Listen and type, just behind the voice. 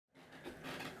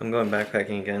I'm going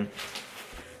backpacking again.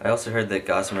 I also heard that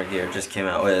Gossamer Gear just came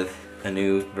out with a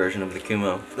new version of the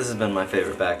Kumo. This has been my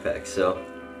favorite backpack, so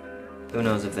who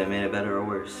knows if they made it better or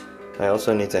worse. I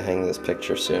also need to hang this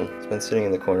picture soon. It's been sitting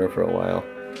in the corner for a while.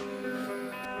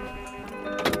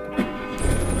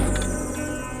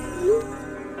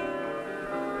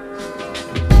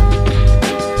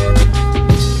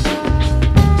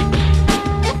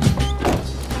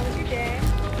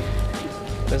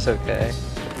 It's okay.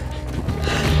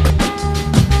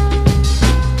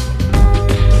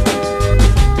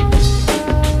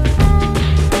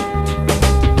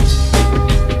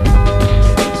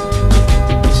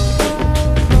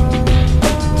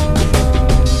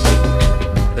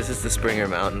 This is the Springer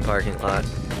Mountain parking lot.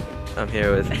 I'm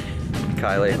here with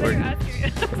Kylie. I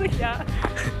was like, yeah.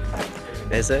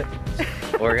 Is it?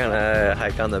 We're gonna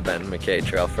hike on the Benton Mackaye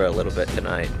Trail for a little bit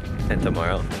tonight and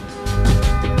tomorrow.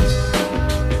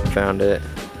 Found it.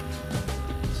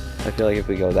 I feel like if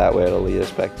we go that way, it'll lead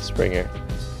us back to Springer.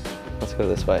 Let's go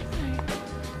this way.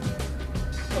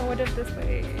 Well, what if this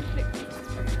way takes us to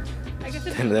Springer? I guess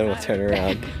it And then we'll turn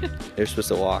around. You're supposed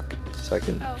to walk, so I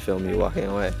can film you walking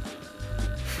away.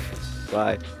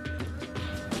 Bye.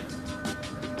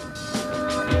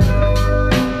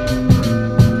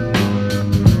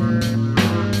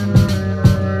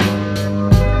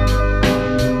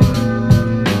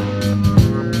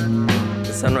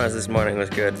 Sunrise this morning was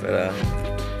good, but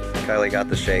Kylie got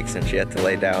the shakes and she had to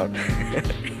lay down.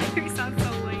 You sound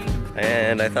so lame.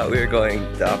 And I thought we were going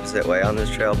the opposite way on this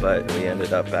trail, but we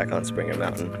ended up back on Springer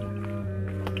Mountain.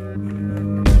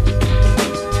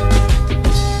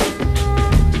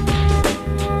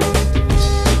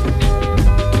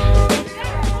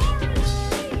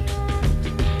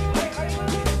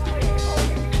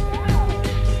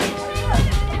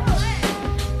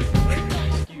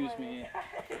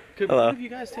 Hello. Could you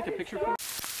guys take a picture for me?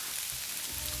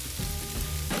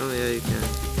 Oh yeah, you can.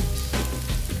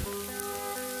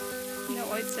 You got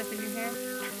white stuff in your hair?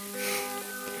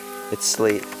 It's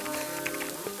sleet.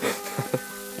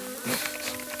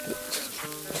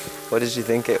 What did you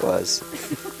think it was?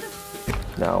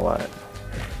 Now what?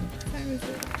 What time is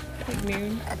it? Like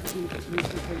noon.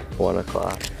 1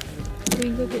 o'clock. We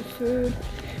can go get food.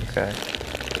 Okay.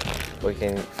 We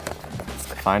can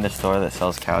find a store that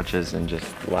sells couches and just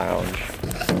lounge.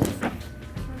 That's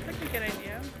a good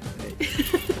idea.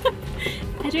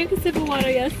 I drank a sip of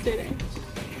water yesterday.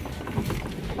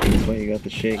 That's why you got the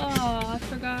shakes. Oh, I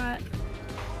forgot.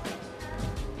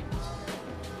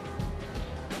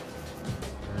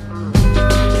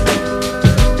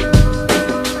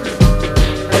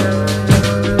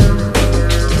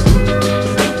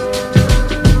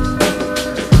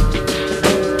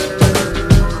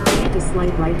 Take a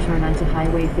slight right turn onto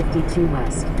Highway 52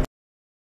 West.